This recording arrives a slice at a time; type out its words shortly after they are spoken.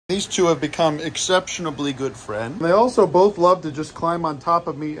These two have become exceptionally good friends. They also both love to just climb on top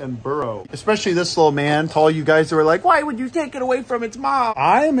of me and burrow. Especially this little man, to all you guys who are like, why would you take it away from its mom?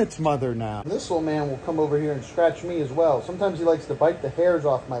 I'm its mother now. This little man will come over here and scratch me as well. Sometimes he likes to bite the hairs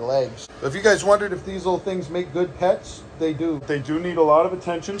off my legs. If you guys wondered if these little things make good pets, they do. They do need a lot of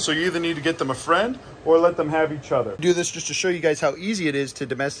attention, so you either need to get them a friend or let them have each other. I do this just to show you guys how easy it is to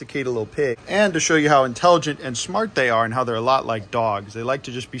domesticate a little pig and to show you how intelligent and smart they are and how they're a lot like dogs. They like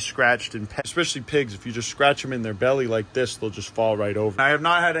to just be scratched and pet, especially pigs. If you just scratch them in their belly like this, they'll just fall right over. I have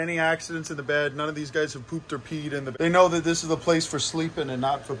not had any accidents in the bed. None of these guys have pooped or peed in the bed. They know that this is the place for sleeping and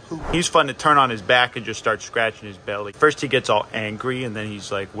not for poop. He's fun to turn on his back and just start scratching his belly. First he gets all angry and then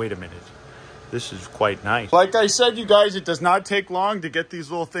he's like, wait a minute. This is quite nice. Like I said, you guys, it does not take long to get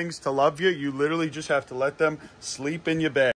these little things to love you. You literally just have to let them sleep in your bed.